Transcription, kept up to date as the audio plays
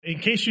In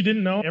case you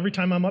didn't know, every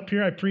time I'm up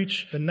here, I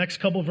preach the next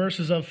couple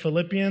verses of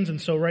Philippians. And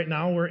so right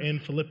now we're in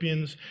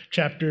Philippians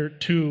chapter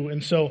 2.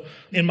 And so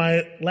in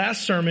my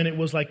last sermon, it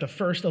was like the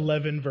first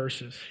 11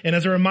 verses. And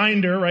as a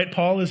reminder, right,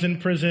 Paul is in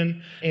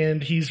prison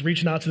and he's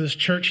reaching out to this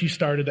church he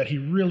started that he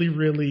really,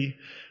 really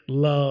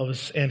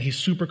loves and he's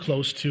super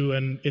close to.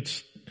 And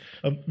it's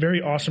a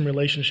very awesome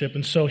relationship.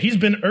 And so he's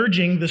been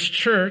urging this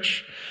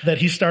church that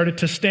he started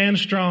to stand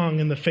strong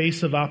in the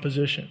face of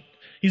opposition.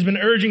 He's been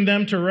urging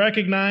them to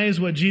recognize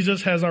what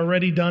Jesus has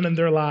already done in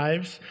their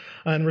lives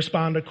and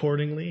respond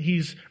accordingly.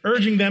 He's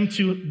urging them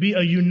to be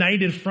a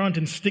united front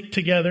and stick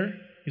together.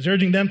 He's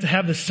urging them to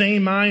have the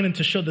same mind and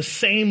to show the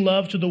same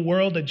love to the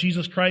world that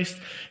Jesus Christ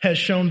has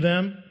shown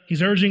them.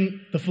 He's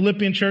urging the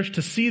Philippian church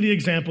to see the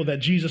example that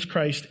Jesus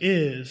Christ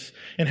is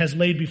and has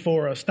laid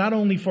before us, not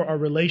only for our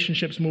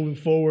relationships moving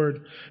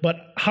forward, but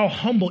how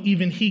humble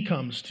even he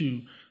comes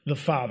to the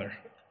Father.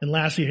 And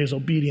lastly, his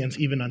obedience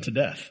even unto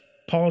death.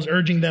 Paul's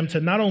urging them to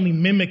not only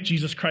mimic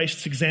Jesus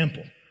Christ's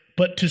example,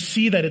 but to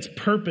see that its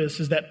purpose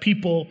is that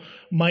people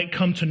might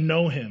come to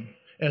know him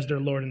as their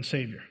Lord and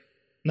Savior.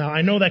 Now,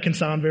 I know that can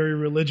sound very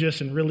religious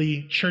and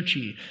really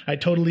churchy. I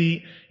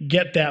totally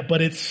get that,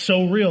 but it's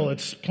so real.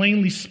 It's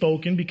plainly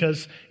spoken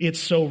because it's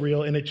so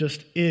real and it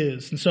just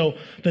is. And so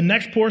the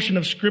next portion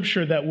of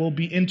scripture that we'll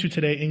be into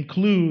today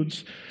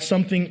includes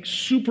something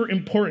super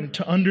important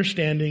to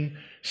understanding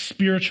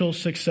spiritual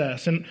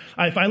success. And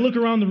if I look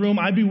around the room,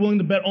 I'd be willing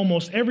to bet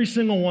almost every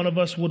single one of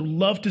us would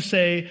love to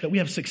say that we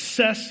have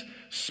success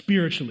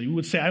spiritually. We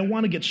would say, I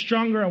want to get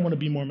stronger. I want to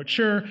be more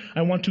mature.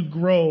 I want to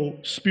grow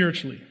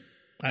spiritually,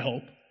 I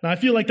hope. Now, I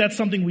feel like that's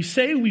something we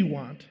say we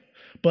want,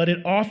 but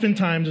it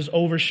oftentimes is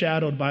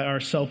overshadowed by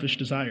our selfish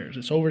desires.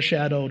 It's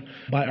overshadowed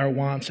by our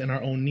wants and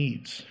our own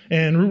needs.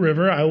 And Root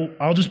River,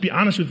 I'll just be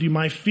honest with you,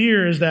 my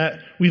fear is that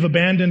we've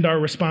abandoned our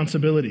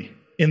responsibility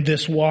in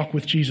this walk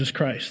with Jesus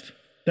Christ.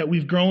 That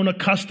we've grown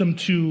accustomed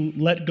to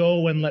let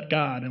go and let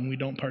God, and we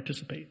don't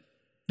participate.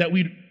 That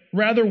we'd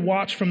rather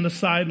watch from the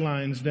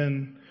sidelines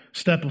than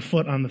step a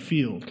foot on the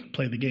field,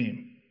 play the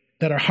game.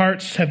 That our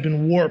hearts have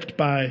been warped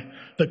by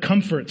the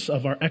comforts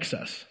of our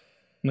excess.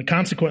 And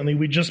consequently,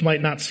 we just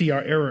might not see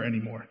our error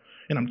anymore.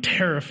 And I'm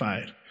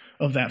terrified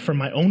of that for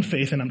my own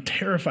faith, and I'm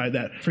terrified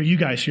that for you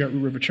guys here at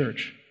Root River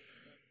Church.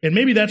 And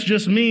maybe that's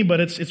just me,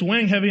 but it's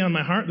weighing heavy on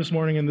my heart this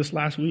morning and this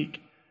last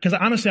week. Because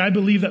honestly, I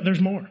believe that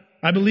there's more.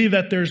 I believe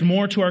that there's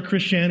more to our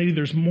Christianity,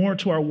 there's more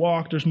to our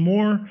walk, there's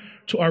more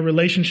to our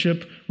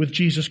relationship with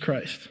Jesus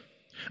Christ.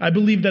 I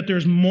believe that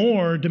there's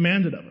more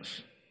demanded of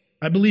us.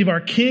 I believe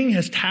our King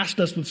has tasked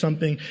us with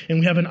something, and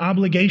we have an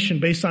obligation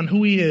based on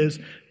who he is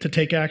to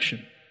take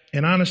action.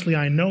 And honestly,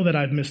 I know that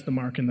I've missed the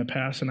mark in the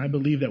past, and I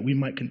believe that we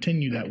might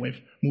continue that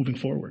way moving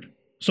forward.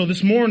 So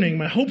this morning,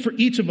 my hope for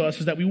each of us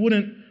is that we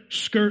wouldn't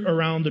skirt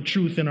around the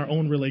truth in our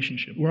own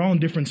relationship. We're all in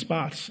different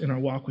spots in our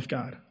walk with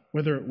God,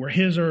 whether we're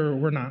his or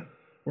we're not.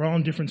 We're all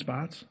in different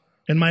spots.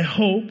 And my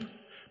hope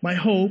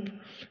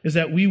is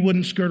that we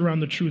wouldn't skirt around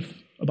the truth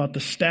about the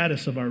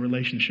status of our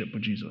relationship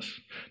with Jesus.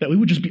 That we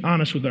would just be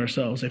honest with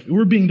ourselves. If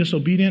we're being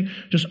disobedient,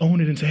 just own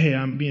it and say, hey,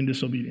 I'm being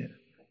disobedient.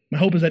 My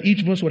hope is that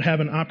each of us would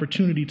have an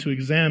opportunity to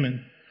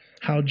examine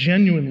how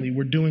genuinely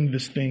we're doing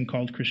this thing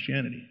called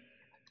Christianity,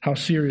 how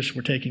serious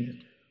we're taking it.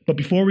 But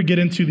before we get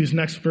into these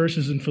next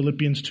verses in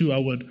Philippians 2, I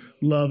would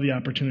love the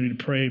opportunity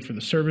to pray for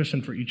the service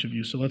and for each of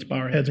you. So let's bow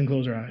our heads and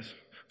close our eyes.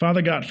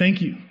 Father God,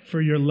 thank you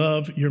for your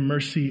love, your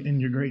mercy,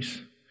 and your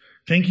grace.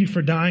 Thank you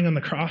for dying on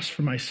the cross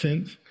for my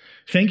sins.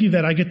 Thank you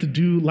that I get to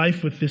do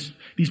life with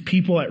these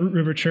people at Root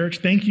River Church.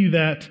 Thank you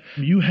that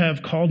you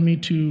have called me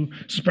to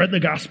spread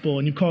the gospel,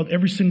 and you've called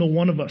every single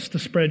one of us to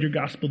spread your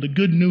gospel, the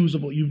good news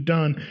of what you've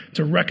done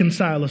to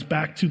reconcile us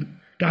back to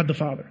God the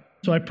Father.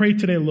 So I pray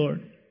today,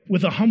 Lord,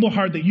 with a humble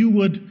heart that you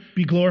would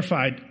be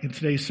glorified in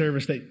today's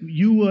service, that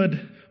you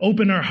would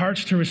open our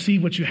hearts to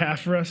receive what you have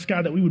for us,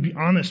 God, that we would be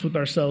honest with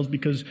ourselves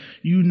because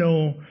you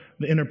know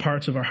the inner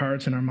parts of our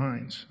hearts and our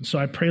minds. And so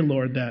I pray,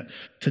 Lord, that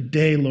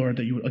today, Lord,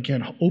 that you would,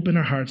 again, open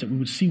our hearts, that we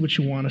would see what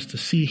you want us to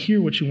see, hear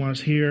what you want us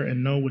to hear,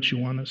 and know what you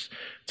want us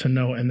to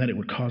know, and that it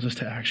would cause us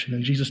to action.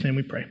 In Jesus' name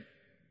we pray.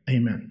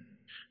 Amen.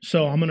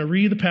 So I'm going to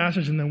read the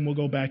passage, and then we'll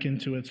go back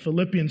into it. It's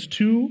Philippians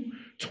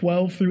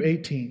 2:12 through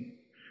 18.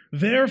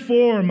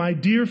 Therefore, my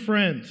dear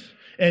friends,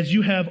 as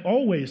you have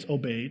always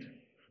obeyed,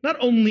 not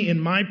only in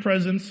my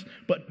presence,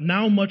 but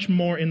now much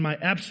more in my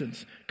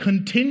absence,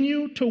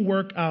 continue to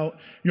work out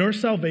your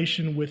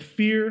salvation with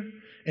fear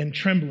and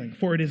trembling.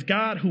 For it is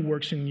God who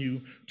works in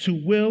you to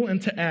will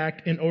and to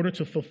act in order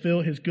to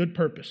fulfill his good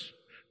purpose.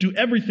 Do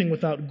everything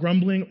without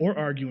grumbling or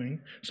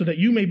arguing, so that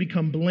you may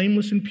become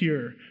blameless and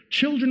pure,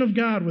 children of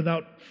God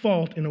without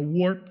fault in a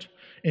warped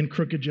and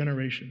crooked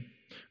generation.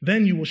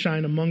 Then you will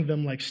shine among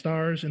them like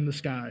stars in the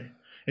sky,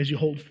 as you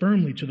hold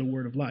firmly to the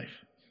word of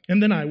life.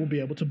 And then I will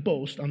be able to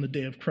boast on the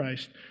day of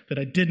Christ that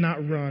I did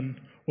not run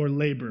or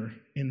labor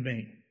in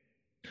vain.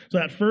 So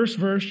that first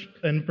verse,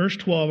 and verse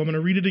 12, I'm going to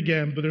read it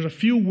again, but there's a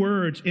few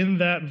words in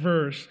that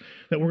verse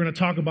that we're going to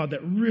talk about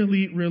that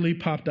really, really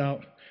popped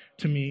out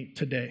to me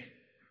today.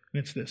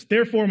 And it's this: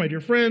 therefore, my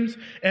dear friends,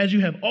 as you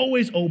have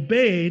always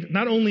obeyed,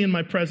 not only in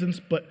my presence,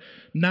 but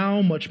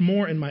now much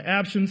more in my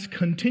absence,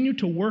 continue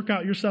to work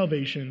out your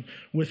salvation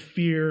with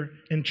fear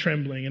and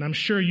trembling. And I'm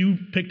sure you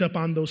picked up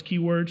on those key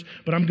words,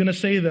 but I'm going to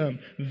say them.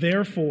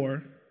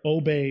 Therefore,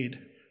 obeyed,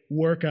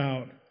 work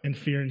out, and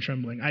fear and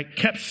trembling. I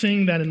kept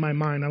saying that in my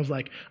mind. I was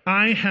like,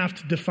 I have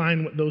to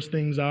define what those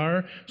things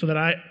are so that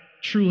I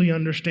truly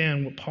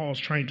understand what Paul's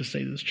trying to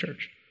say to this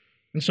church.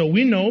 And so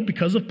we know,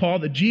 because of Paul,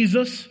 that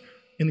Jesus,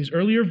 in these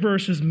earlier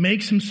verses,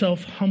 makes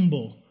himself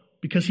humble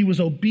because he was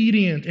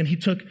obedient and he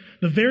took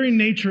the very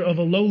nature of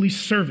a lowly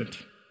servant.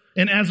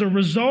 And as a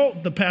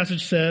result, the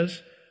passage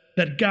says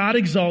that God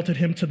exalted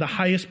him to the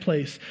highest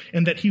place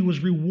and that he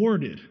was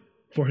rewarded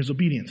for his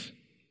obedience.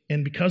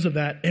 And because of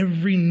that,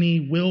 every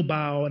knee will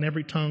bow and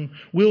every tongue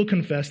will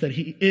confess that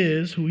he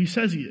is who he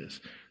says he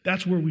is.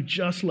 That's where we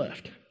just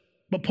left.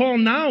 But Paul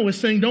now is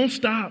saying, don't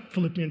stop,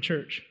 Philippian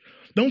church.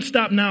 Don't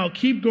stop now.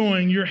 Keep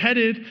going. You're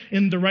headed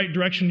in the right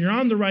direction. You're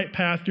on the right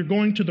path. You're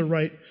going to the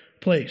right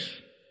place.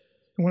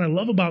 And what I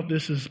love about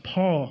this is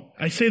Paul.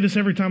 I say this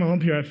every time I'm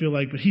up here, I feel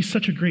like, but he's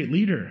such a great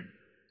leader.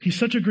 He's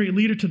such a great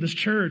leader to this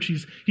church.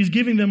 He's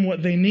giving them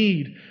what they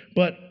need.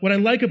 But what I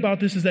like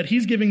about this is that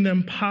he's giving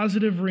them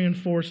positive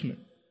reinforcement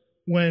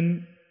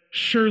when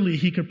surely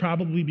he could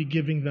probably be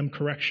giving them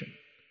correction.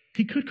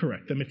 He could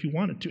correct them if he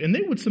wanted to, and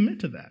they would submit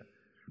to that.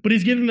 But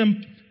he's giving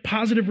them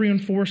positive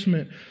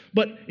reinforcement.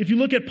 But if you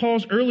look at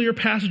Paul's earlier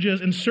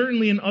passages, and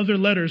certainly in other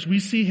letters, we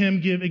see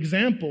him give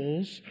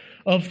examples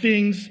of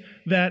things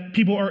that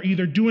people are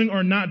either doing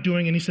or not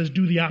doing, and he says,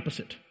 do the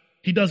opposite.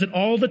 He does it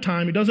all the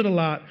time. He does it a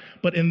lot.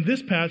 But in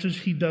this passage,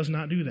 he does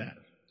not do that.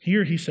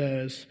 Here he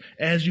says,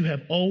 as you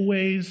have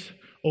always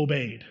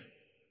obeyed.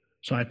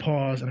 So I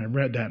paused and I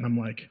read that, and I'm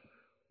like,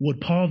 would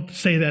Paul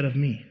say that of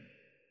me?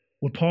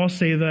 Would Paul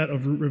say that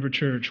of Root River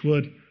Church?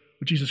 Would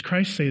Jesus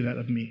Christ say that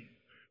of me?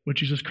 Would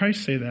Jesus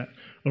Christ say that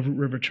of Root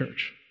River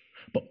Church?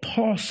 But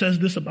Paul says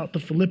this about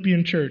the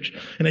Philippian church,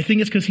 and I think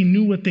it's because he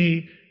knew what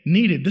they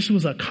needed. This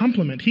was a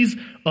compliment. He's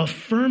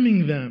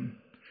affirming them.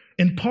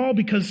 And Paul,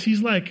 because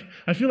he's like,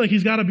 I feel like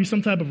he's got to be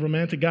some type of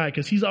romantic guy,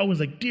 because he's always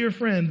like, dear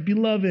friend,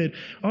 beloved,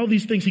 all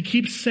these things. He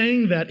keeps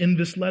saying that in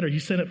this letter. He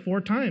said it 4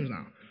 times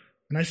now.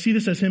 And I see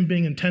this as him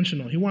being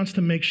intentional. He wants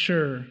to make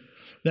sure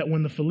that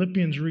when the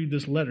Philippians read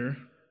this letter,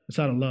 it's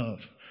out of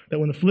love. That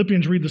when the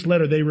Philippians read this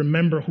letter, they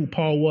remember who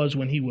Paul was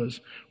when he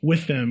was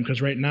with them,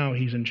 because right now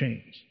he's in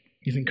chains.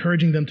 He's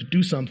encouraging them to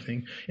do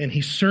something, and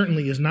he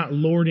certainly is not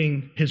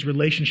lording his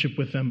relationship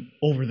with them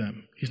over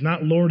them. He's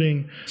not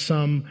lording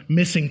some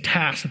missing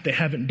task that they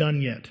haven't done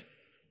yet,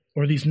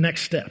 or these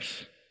next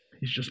steps.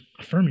 He's just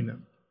affirming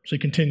them. So he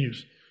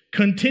continues,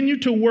 continue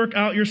to work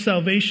out your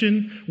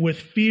salvation with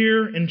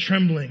fear and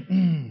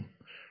trembling.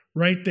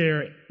 Right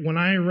there, when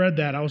I read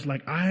that, I was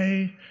like,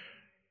 I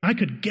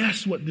could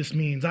guess what this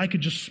means. I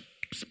could just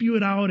spew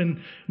it out,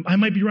 and I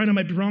might be right, I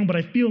might be wrong, but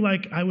I feel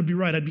like I would be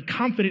right. I'd be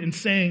confident in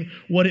saying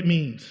what it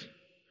means.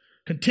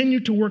 Continue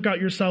to work out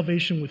your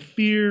salvation with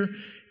fear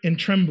and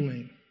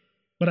trembling.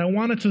 But I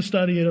wanted to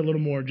study it a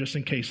little more just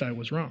in case I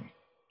was wrong.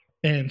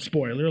 And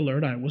spoiler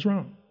alert, I was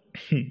wrong.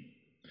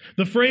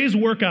 The phrase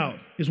work out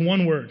is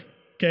one word,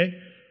 okay?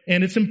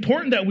 And it's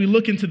important that we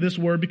look into this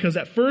word because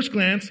at first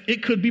glance,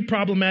 it could be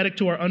problematic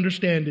to our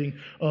understanding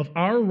of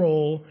our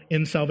role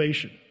in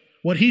salvation.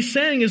 What he's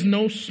saying is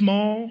no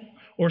small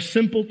or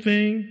simple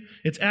thing.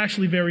 It's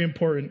actually very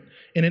important,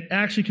 and it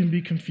actually can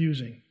be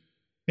confusing.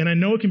 And I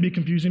know it can be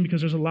confusing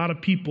because there's a lot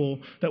of people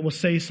that will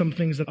say some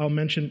things that I'll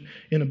mention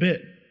in a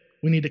bit.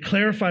 We need to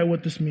clarify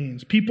what this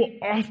means. People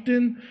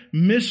often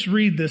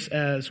misread this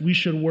as we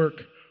should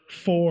work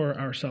for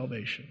our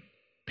salvation.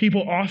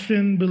 People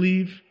often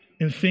believe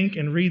and think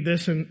and read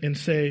this and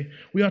say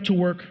we ought to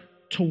work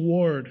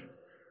toward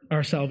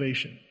our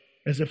salvation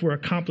as if we're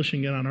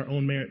accomplishing it on our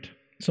own merit.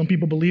 Some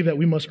people believe that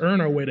we must earn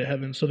our way to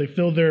heaven, so they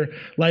fill their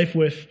life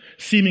with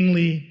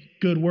seemingly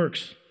good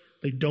works.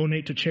 They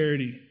donate to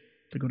charity.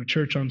 They go to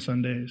church on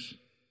Sundays.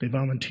 They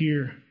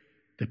volunteer.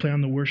 They play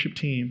on the worship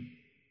team.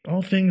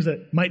 All things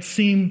that might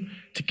seem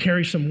to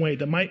carry some weight,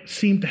 that might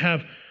seem to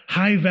have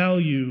high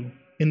value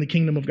in the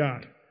kingdom of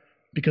God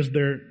because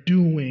they're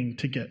doing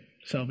to get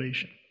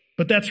salvation.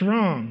 But that's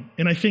wrong.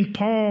 And I think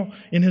Paul,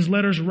 in his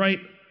letters,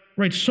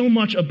 writes so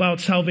much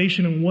about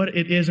salvation and what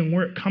it is and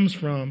where it comes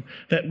from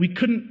that we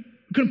couldn't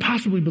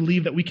possibly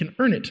believe that we can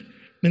earn it.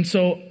 And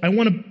so I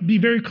want to be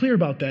very clear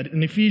about that.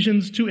 In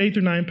Ephesians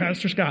 2:8-9,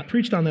 Pastor Scott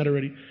preached on that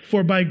already.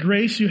 For by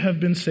grace you have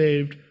been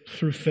saved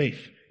through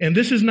faith. And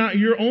this is not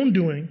your own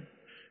doing.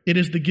 It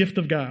is the gift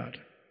of God,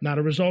 not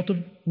a result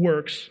of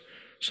works,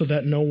 so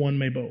that no one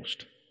may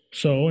boast.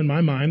 So in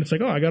my mind, it's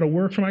like, I got to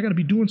work from, I got to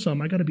be doing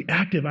something. I got to be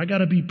active. I got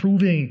to be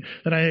proving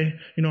that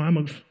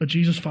I'm a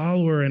Jesus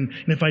follower. And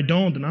if I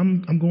don't, then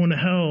I'm going to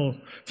hell.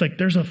 It's like,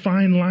 there's a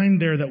fine line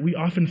there that we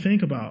often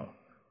think about.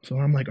 So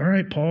I'm like, all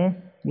right, Paul,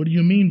 what do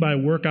you mean by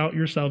work out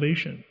your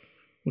salvation?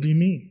 What do you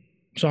mean?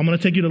 So I'm going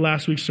to take you to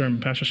last week's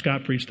sermon. Pastor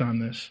Scott preached on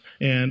this.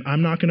 And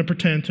I'm not going to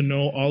pretend to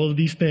know all of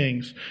these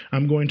things.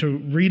 I'm going to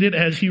read it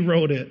as he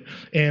wrote it.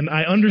 And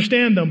I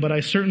understand them, but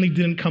I certainly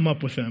didn't come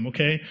up with them,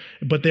 okay?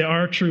 But they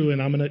are true,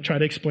 and I'm going to try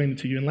to explain it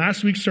to you. In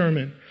last week's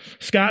sermon,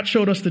 Scott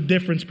showed us the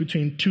difference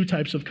between two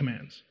types of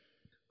commands.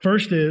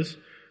 First is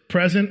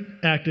present,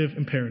 active,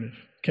 imperative,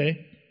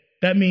 okay?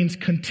 That means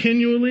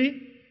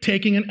continually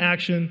taking an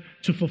action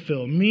to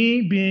fulfill.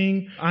 Me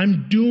being,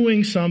 I'm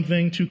doing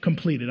something to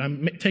complete it.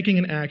 I'm taking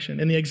an action.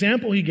 And the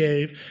example he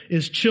gave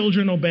is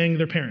children obeying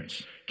their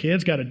parents.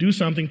 Kids got to do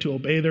something to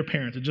obey their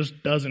parents. It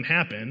just doesn't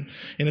happen,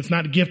 and it's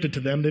not gifted to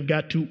them. They've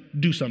got to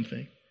do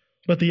something.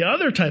 But the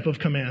other type of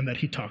command that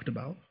he talked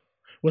about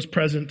was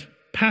present,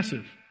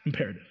 passive,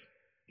 imperative.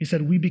 He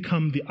said we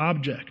become the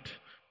object.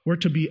 We're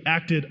to be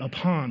acted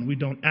upon. We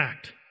don't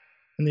act.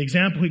 And the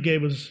example he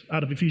gave was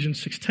out of Ephesians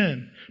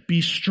 6:10.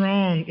 Be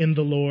strong in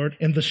the Lord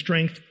and the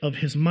strength of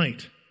his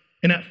might.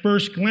 And at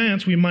first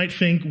glance, we might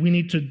think we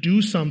need to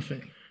do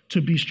something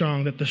to be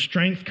strong, that the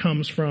strength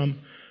comes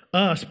from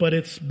us, but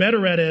it's better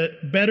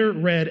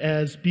read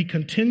as be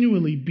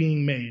continually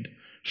being made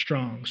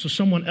strong. So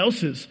someone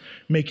else is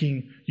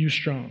making you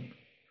strong.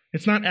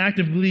 It's not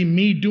actively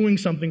me doing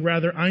something,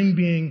 rather I'm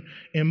being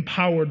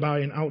empowered by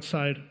an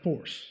outside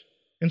force.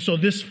 And so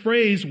this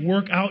phrase,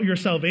 work out your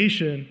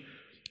salvation,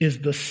 is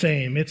the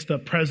same. It's the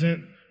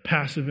present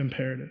passive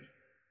imperative.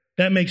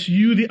 That makes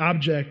you the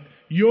object.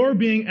 You're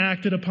being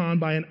acted upon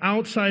by an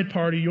outside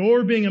party.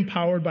 You're being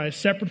empowered by a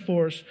separate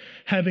force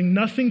having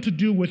nothing to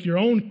do with your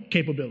own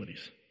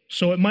capabilities.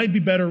 So it might be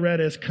better read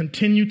as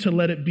continue to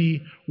let it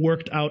be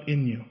worked out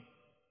in you.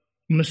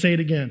 I'm going to say it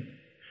again.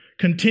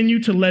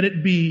 Continue to let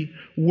it be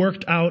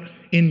worked out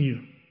in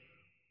you.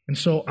 And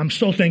so I'm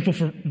so thankful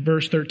for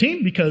verse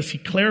 13 because he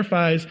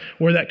clarifies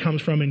where that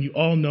comes from, and you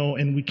all know,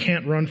 and we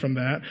can't run from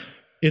that.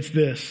 It's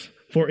this: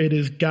 for it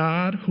is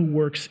God who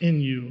works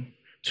in you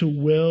to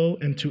will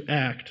and to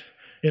act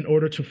in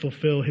order to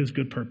fulfill his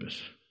good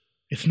purpose.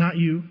 It's not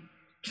you.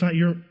 It's not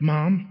your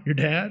mom, your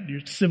dad, your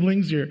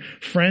siblings, your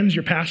friends,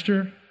 your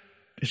pastor.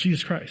 It's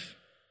Jesus Christ.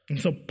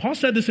 And so Paul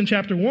said this in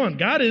chapter 1.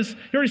 He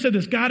already said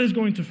this: God is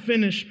going to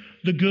finish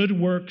the good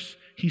work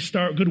he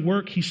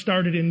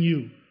started in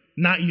you,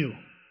 not you.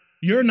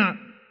 You're not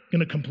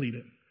going to complete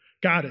it.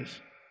 God is.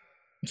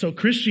 And so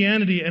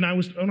Christianity, when I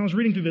was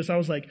reading through this, I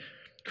was like,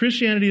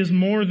 Christianity is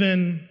more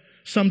than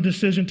some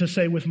decision to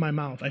say with my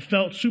mouth. I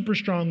felt super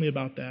strongly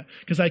about that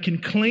because I can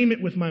claim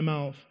it with my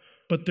mouth,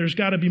 but there's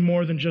got to be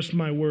more than just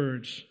my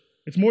words.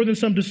 It's more than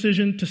some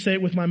decision to say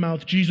it with my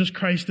mouth. Jesus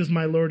Christ is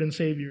my Lord and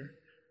Savior.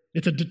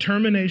 It's a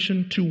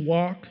determination to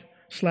work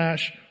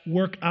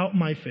out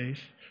my faith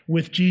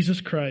with Jesus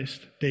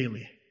Christ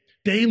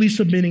daily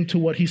submitting to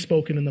what he's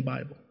spoken in the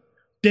Bible,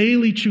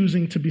 daily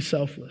choosing to be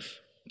selfless,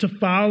 to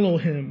follow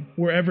him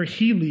wherever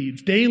he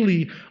leads,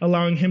 daily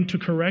allowing him to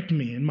correct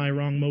me in my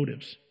wrong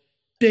motives,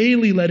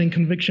 daily letting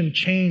conviction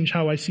change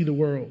how I see the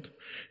world,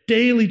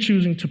 daily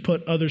choosing to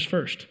put others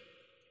first.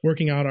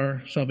 Working out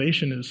our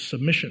salvation is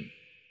submission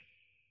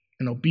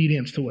and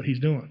obedience to what he's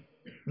doing.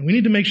 And we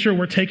need to make sure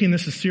we're taking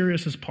this as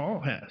serious as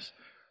Paul has.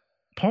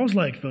 Paul's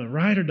like the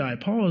ride or die.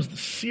 Paul is the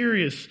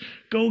serious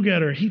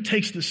go-getter. He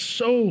takes this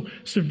so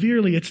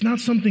severely. It's not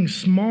something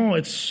small.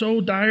 It's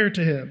so dire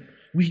to him.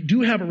 We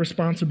do have a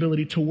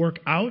responsibility to work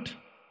out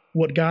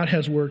what God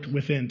has worked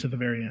within to the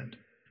very end.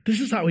 This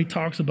is how he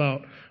talks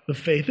about the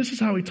faith. This is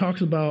how he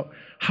talks about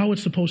how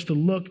it's supposed to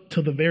look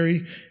to the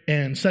very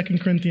end. 2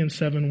 Corinthians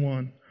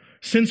 7:1.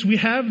 Since we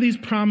have these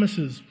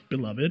promises,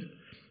 beloved,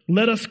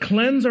 let us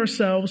cleanse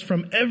ourselves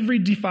from every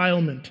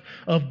defilement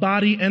of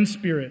body and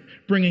spirit,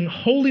 bringing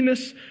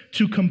holiness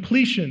to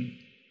completion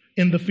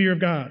in the fear of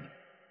God.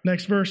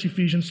 Next verse,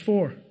 Ephesians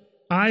 4.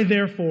 I,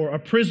 therefore, a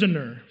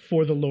prisoner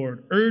for the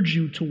Lord, urge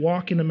you to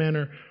walk in a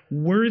manner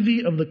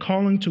worthy of the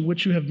calling to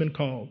which you have been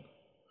called,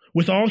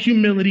 with all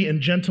humility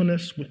and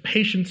gentleness, with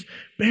patience,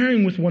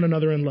 bearing with one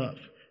another in love,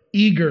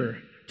 eager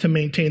to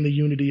maintain the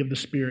unity of the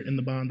Spirit in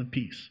the bond of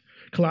peace.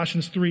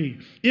 Colossians 3,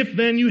 if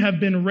then you have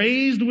been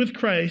raised with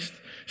Christ,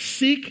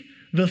 seek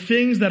the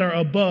things that are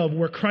above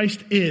where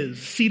Christ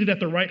is, seated at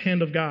the right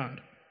hand of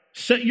God.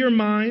 Set your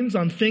minds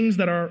on things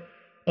that are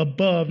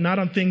above, not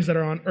on things that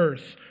are on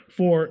earth.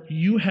 For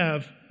you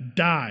have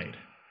died,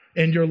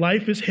 and your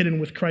life is hidden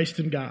with Christ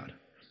in God.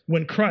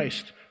 When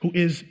Christ, who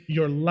is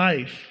your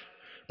life,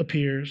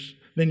 appears,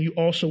 then you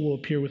also will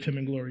appear with him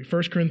in glory.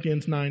 1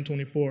 Corinthians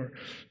 9:24.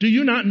 Do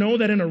you not know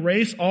that in a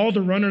race all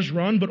the runners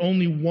run, but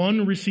only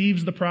one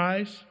receives the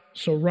prize?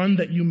 So run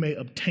that you may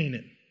obtain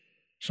it.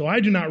 So I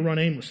do not run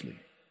aimlessly,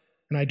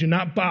 and I do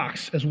not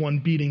box as one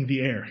beating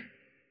the air.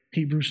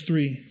 Hebrews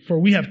 3, for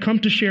we have come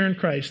to share in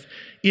Christ,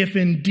 if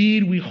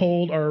indeed we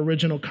hold our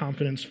original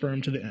confidence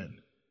firm to the end.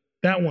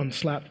 That one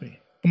slapped me.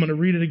 I'm going to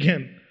read it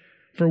again.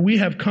 For we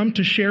have come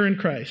to share in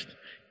Christ,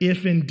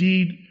 if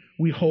indeed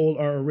we hold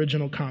our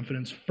original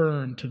confidence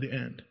firm to the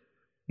end.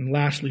 And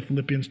lastly,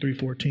 Philippians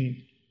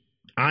 3:14.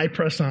 I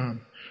press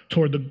on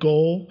toward the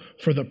goal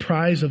for the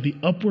prize of the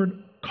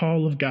upward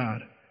call of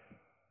God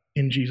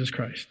in Jesus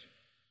Christ.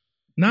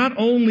 Not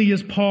only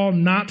is Paul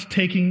not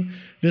taking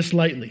this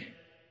lightly,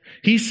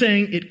 he's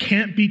saying it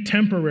can't be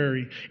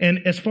temporary.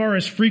 And as far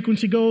as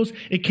frequency goes,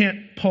 it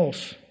can't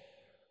pulse.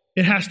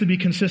 It has to be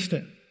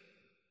consistent.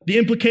 The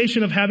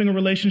implication of having a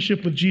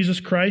relationship with Jesus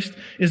Christ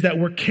is that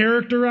we're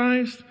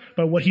characterized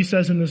by what he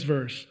says in this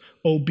verse,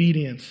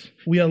 obedience.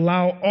 We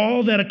allow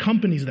all that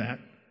accompanies that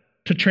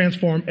to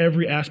transform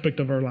every aspect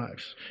of our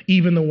lives,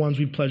 even the ones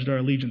we've pledged our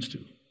allegiance to.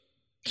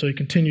 So he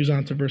continues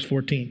on to verse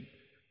 14.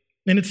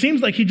 And it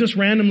seems like he just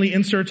randomly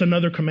inserts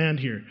another command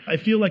here. I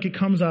feel like it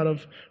comes out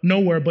of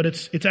nowhere, but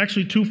it's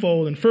actually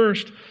twofold. And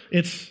first,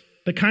 it's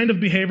the kind of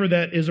behavior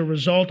that is a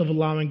result of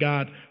allowing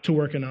God to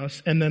work in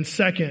us. And then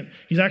second,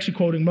 he's actually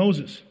quoting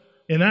Moses.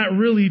 And that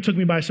really took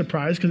me by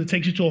surprise because it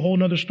takes you to a whole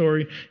nother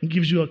story and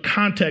gives you a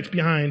context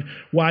behind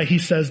why he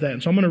says that.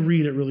 And so I'm going to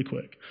read it really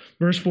quick.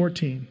 Verse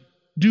 14.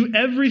 Do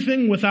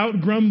everything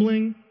without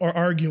grumbling or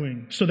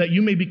arguing, so that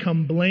you may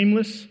become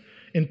blameless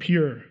and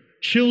pure,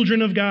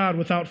 children of God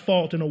without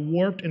fault in a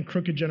warped and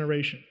crooked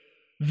generation.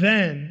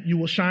 Then you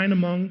will shine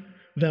among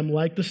them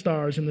like the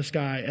stars in the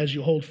sky as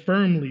you hold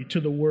firmly to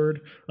the word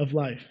of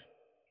life.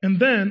 And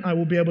then I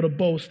will be able to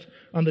boast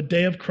on the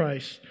day of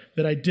Christ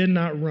that I did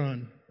not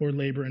run or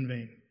labor in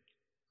vain.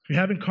 If you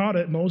haven't caught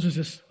it, Moses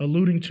is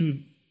alluding to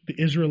the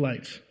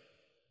Israelites,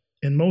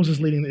 and Moses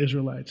leading the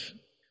Israelites.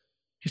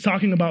 He's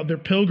talking about their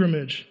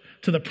pilgrimage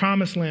to the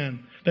promised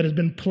land that has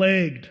been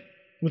plagued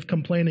with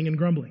complaining and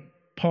grumbling.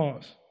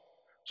 Pause.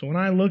 So when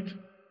I looked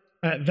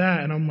at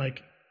that and I'm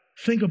like,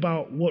 think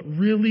about what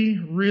really,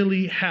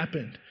 really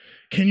happened.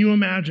 Can you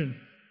imagine?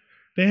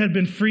 They had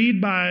been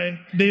freed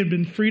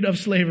of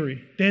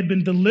slavery. They had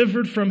been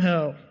delivered from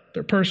hell,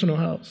 their personal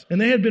hells.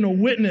 And they had been a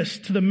witness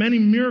to the many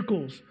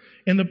miracles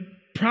and the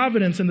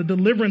providence and the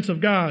deliverance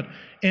of God.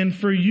 And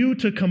for you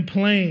to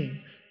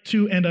complain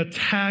to and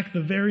attack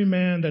the very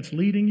man that's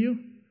leading you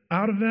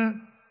out of that,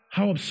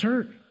 how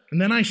absurd.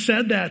 And then I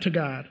said that to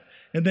God.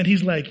 And then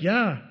he's like,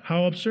 yeah,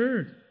 how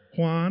absurd,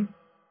 Juan.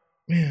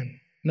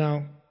 Man.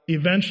 Now,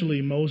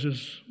 eventually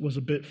Moses was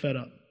a bit fed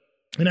up.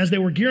 And as they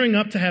were gearing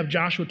up to have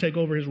Joshua take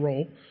over his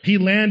role, he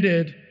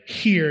landed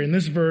here in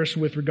this verse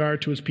with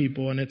regard to his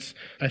people. And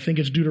I think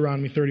it's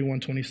Deuteronomy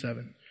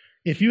 31:27.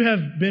 If you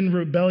have been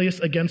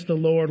rebellious against the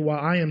Lord while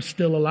I am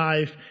still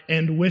alive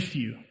and with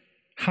you,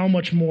 how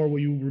much more will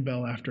you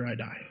rebel after I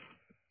die?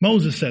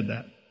 Moses said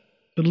that.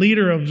 The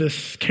leader of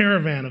this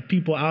caravan of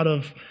people out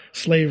of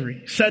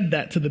slavery said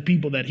that to the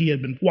people that he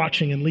had been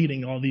watching and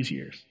leading all these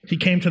years. He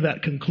came to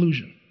that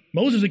conclusion.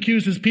 Moses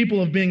accused his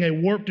people of being a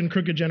warped and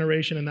crooked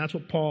generation, and that's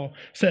what Paul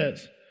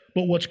says.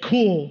 But what's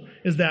cool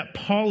is that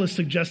Paul is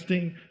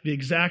suggesting the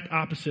exact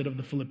opposite of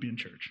the Philippian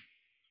church.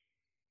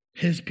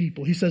 His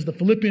people. He says the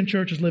Philippian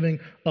church is living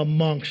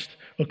amongst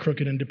a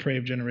crooked and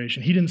depraved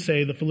generation. He didn't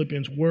say the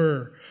Philippians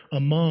were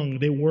among.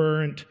 They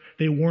weren't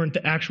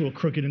the actual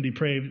crooked and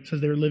depraved. It says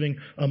they were living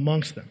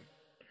amongst them.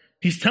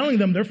 He's telling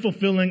them they're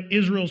fulfilling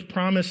Israel's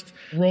promised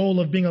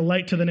role of being a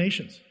light to the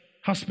nations.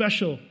 How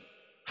special,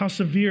 how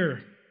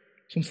severe.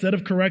 So instead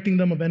of correcting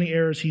them of any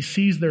errors, he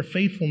sees their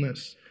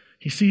faithfulness.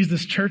 He sees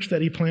this church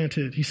that he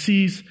planted. He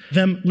sees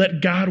them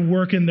let God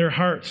work in their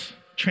hearts,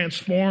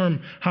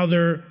 transform how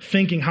they're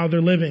thinking, how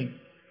they're living.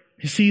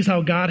 He sees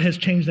how God has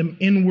changed them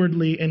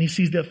inwardly, and he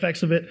sees the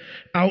effects of it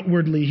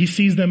outwardly. He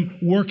sees them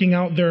working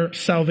out their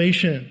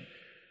salvation,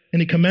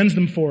 and he commends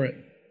them for it.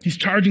 He's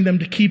charging them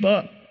to keep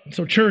up.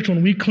 So church,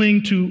 when we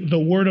cling to the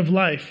word of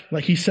life,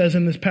 like he says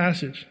in this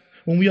passage,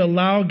 when we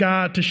allow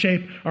God to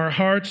shape our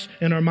hearts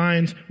and our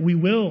minds, we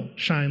will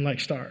shine like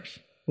stars,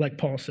 like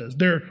Paul says.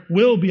 There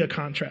will be a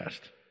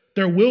contrast.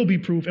 There will be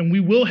proof, and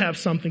we will have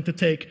something to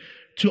take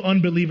to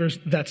unbelievers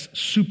that's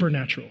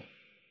supernatural,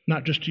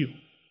 not just you.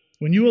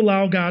 When you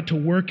allow God to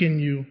work in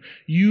you,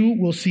 you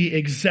will see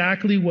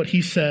exactly what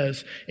he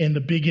says in the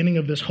beginning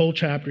of this whole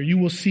chapter. You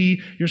will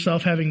see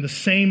yourself having the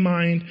same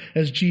mind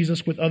as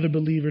Jesus with other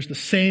believers, the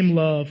same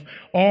love,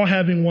 all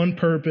having one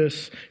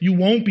purpose. You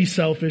won't be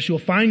selfish. You'll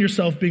find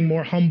yourself being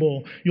more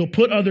humble. You'll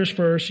put others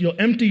first. You'll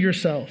empty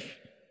yourself.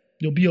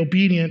 You'll be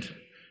obedient,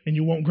 and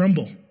you won't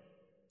grumble.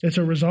 It's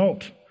a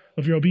result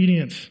of your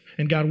obedience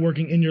and God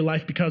working in your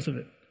life because of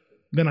it.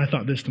 Then I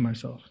thought this to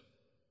myself: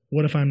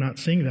 what if I'm not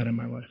seeing that in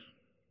my life?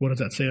 What does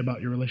that say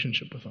about your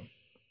relationship with him?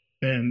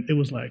 And it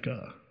was like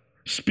a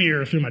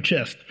spear through my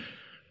chest.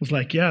 It was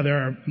like, yeah, there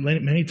are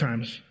many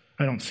times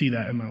I don't see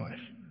that in my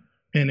life.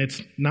 And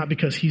it's not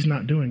because he's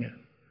not doing it.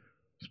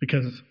 It's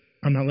because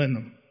I'm not letting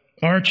them.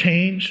 Our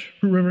change,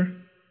 Fruit River,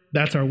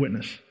 that's our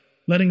witness.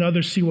 Letting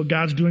others see what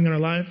God's doing in our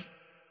life,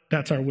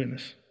 that's our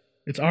witness.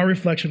 It's our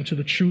reflection to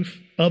the truth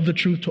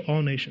to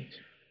all nations.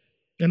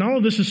 And all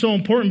of this is so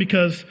important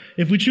because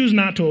if we choose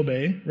not to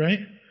obey, right?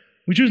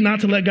 We choose not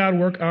to let God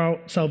work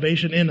out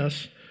salvation in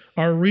us,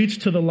 our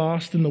reach to the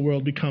lost in the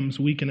world becomes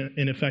weak and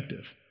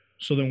ineffective.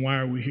 So then why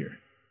are we here?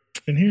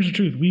 And here's the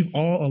truth. We've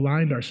all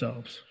aligned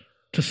ourselves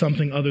to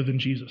something other than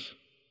Jesus.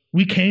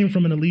 We came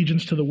from an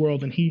allegiance to the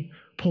world, and he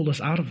pulled us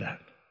out of that.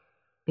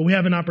 But we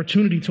have an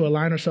opportunity to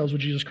align ourselves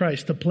with Jesus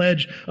Christ, to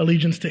pledge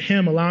allegiance to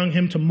him, allowing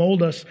him to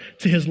mold us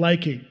to his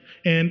liking.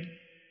 And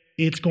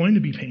it's going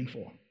to be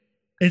painful.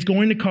 It's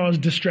going to cause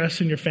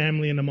distress in your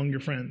family and among your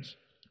friends.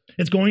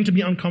 It's going to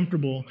be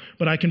uncomfortable,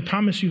 but I can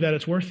promise you that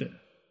it's worth it.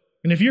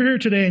 And if you're here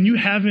today and you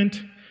haven't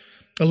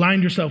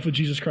aligned yourself with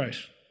Jesus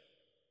Christ,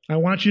 I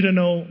want you to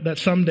know that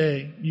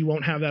someday you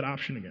won't have that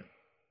option again.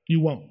 You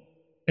won't.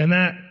 And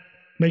that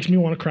makes me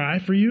want to cry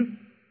for you.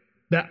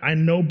 That I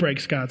know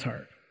breaks God's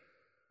heart.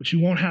 But you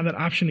won't have that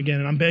option again,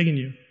 and I'm begging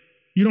you.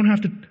 You don't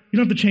have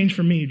to change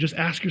for me. Just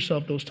ask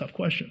yourself those tough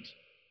questions.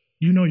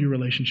 You know your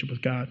relationship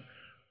with God.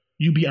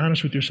 You be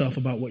honest with yourself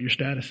about what your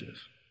status is.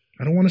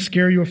 I don't want to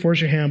scare you or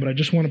force your hand, but I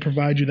just want to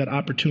provide you that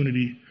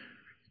opportunity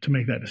to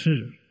make that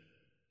decision.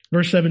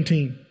 Verse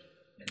 17.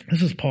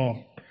 This is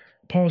Paul.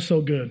 Paul is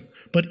so good.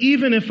 But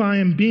even if I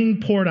am being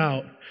poured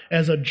out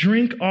as a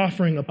drink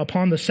offering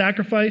upon the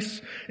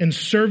sacrifice and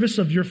service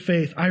of your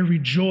faith, I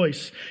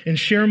rejoice and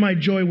share my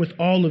joy with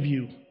all of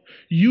you.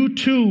 You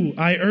too,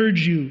 I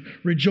urge you,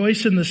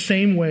 rejoice in the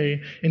same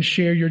way and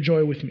share your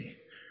joy with me.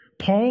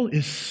 Paul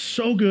is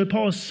so good.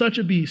 Paul is such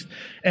a beast.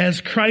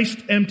 As Christ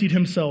emptied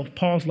himself,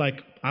 Paul's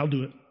like, I'll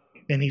do it.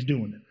 And he's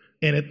doing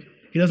it. And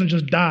he doesn't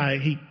just die.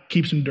 He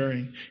keeps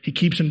enduring. He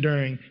keeps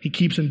enduring. He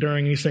keeps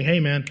enduring. And he's saying, hey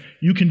man,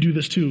 you can do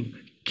this too.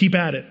 Keep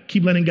at it.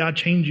 Keep letting God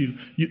change you.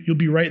 You'll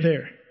be right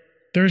there.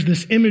 There's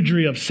this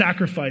imagery of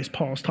sacrifice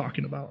Paul's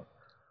talking about,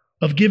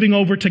 of giving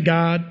over to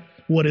God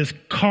what is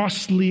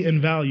costly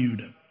and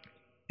valued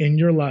in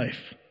your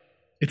life.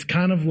 It's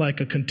kind of like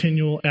a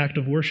continual act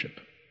of worship.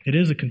 It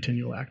is a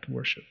continual act of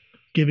worship,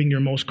 giving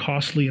your most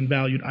costly and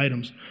valued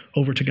items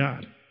over to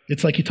God.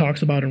 It's like he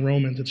talks about in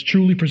Romans. It's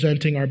truly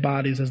presenting our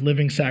bodies as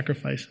living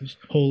sacrifices,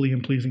 holy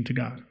and pleasing to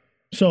God.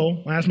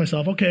 So I asked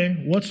myself,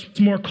 okay, what's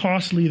more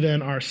costly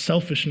than our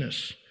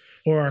selfishness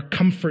or our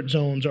comfort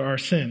zones or our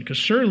sin? Because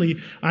surely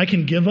I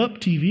can give up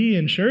TV,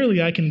 and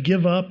surely I can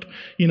give up,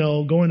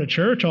 going to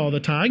church all the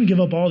time. I can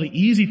give up all the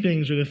easy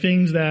things or the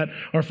things that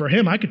are for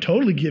him. I could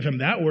totally give him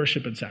that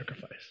worship and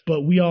sacrifice.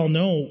 But we all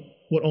know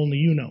what only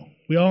you know.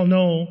 We all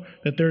know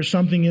that there's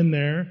something in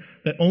there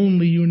that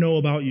only you know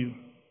about you.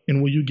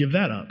 And will you give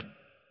that up?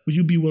 Will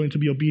you be willing to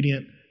be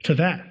obedient to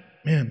that?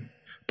 Man,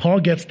 Paul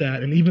gets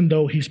that. And even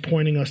though he's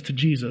pointing us to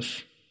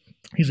Jesus,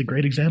 he's a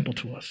great example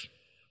to us.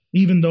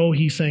 Even though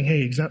he's saying,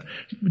 hey,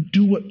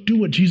 do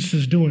what Jesus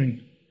is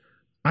doing.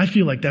 I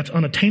feel like that's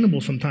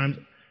unattainable sometimes.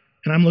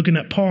 And I'm looking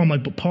at Paul, I'm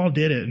like, but Paul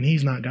did it and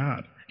he's not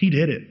God. He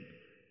did it.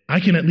 I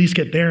can at least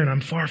get there and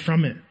I'm far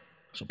from it.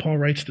 So Paul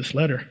writes this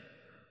letter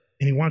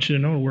and he wants you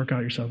to know to work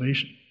out your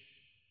salvation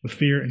with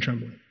fear and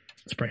trembling.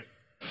 Let's pray.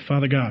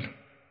 Father God,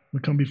 we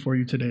come before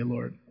you today,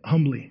 Lord,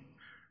 humbly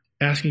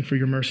asking for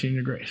your mercy and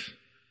your grace.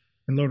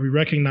 And Lord, we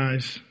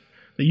recognize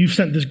that you've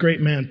sent this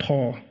great man,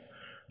 Paul,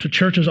 to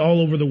churches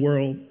all over the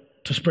world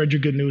to spread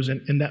your good news.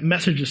 And that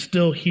message is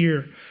still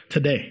here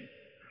today.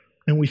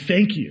 And we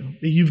thank you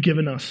that you've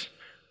given us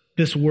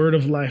this word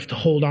of life to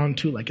hold on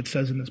to, like it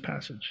says in this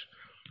passage.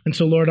 And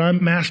so, Lord,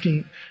 I'm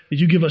asking that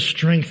you give us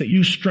strength, that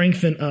you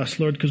strengthen us,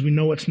 Lord, because we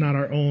know it's not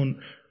our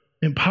own.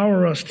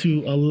 Empower us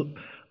to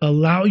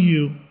allow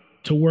you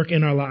to work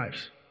in our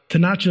lives, to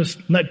not just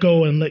let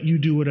go and let you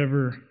do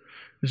whatever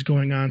is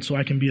going on so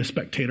I can be a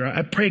spectator.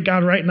 I pray,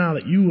 God, right now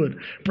that you would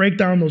break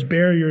down those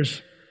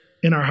barriers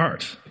in our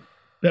hearts,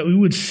 that we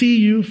would see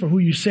you for who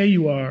you say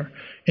you are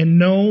and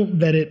know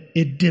that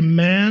it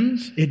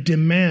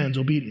demands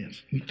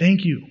obedience. We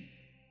thank you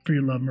for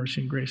your love,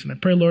 mercy, and grace. And I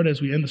pray, Lord,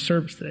 as we end the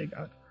service today,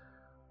 God,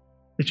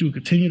 that you would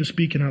continue to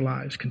speak in our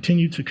lives,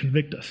 continue to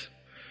convict us.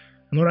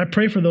 And Lord, I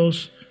pray for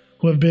those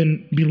who have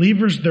been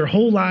believers their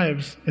whole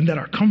lives and that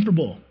are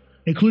comfortable,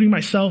 including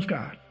myself,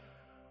 God.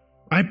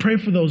 I pray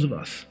for those of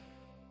us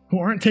who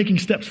aren't taking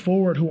steps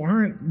forward, who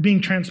aren't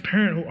being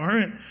transparent, who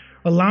aren't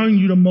allowing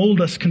you to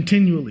mold us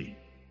continually.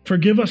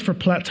 Forgive us for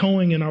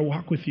plateauing in our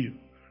walk with you,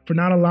 for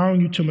not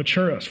allowing you to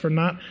mature us, for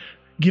not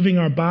giving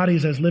our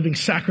bodies as living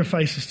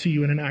sacrifices to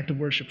you in an act of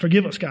worship.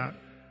 Forgive us, God.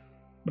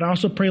 But I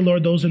also pray,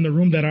 Lord, those in the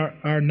room that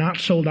are not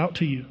sold out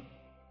to you,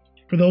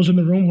 for those in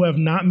the room who have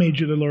not made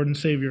you their Lord and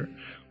Savior,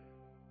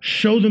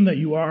 show them that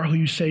you are who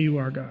you say you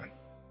are, God.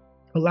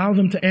 Allow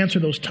them to answer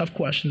those tough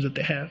questions that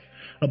they have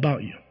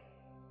about you.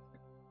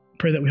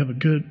 Pray that we have a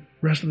good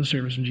rest of the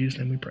service. In Jesus'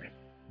 name we pray.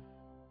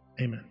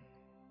 Amen.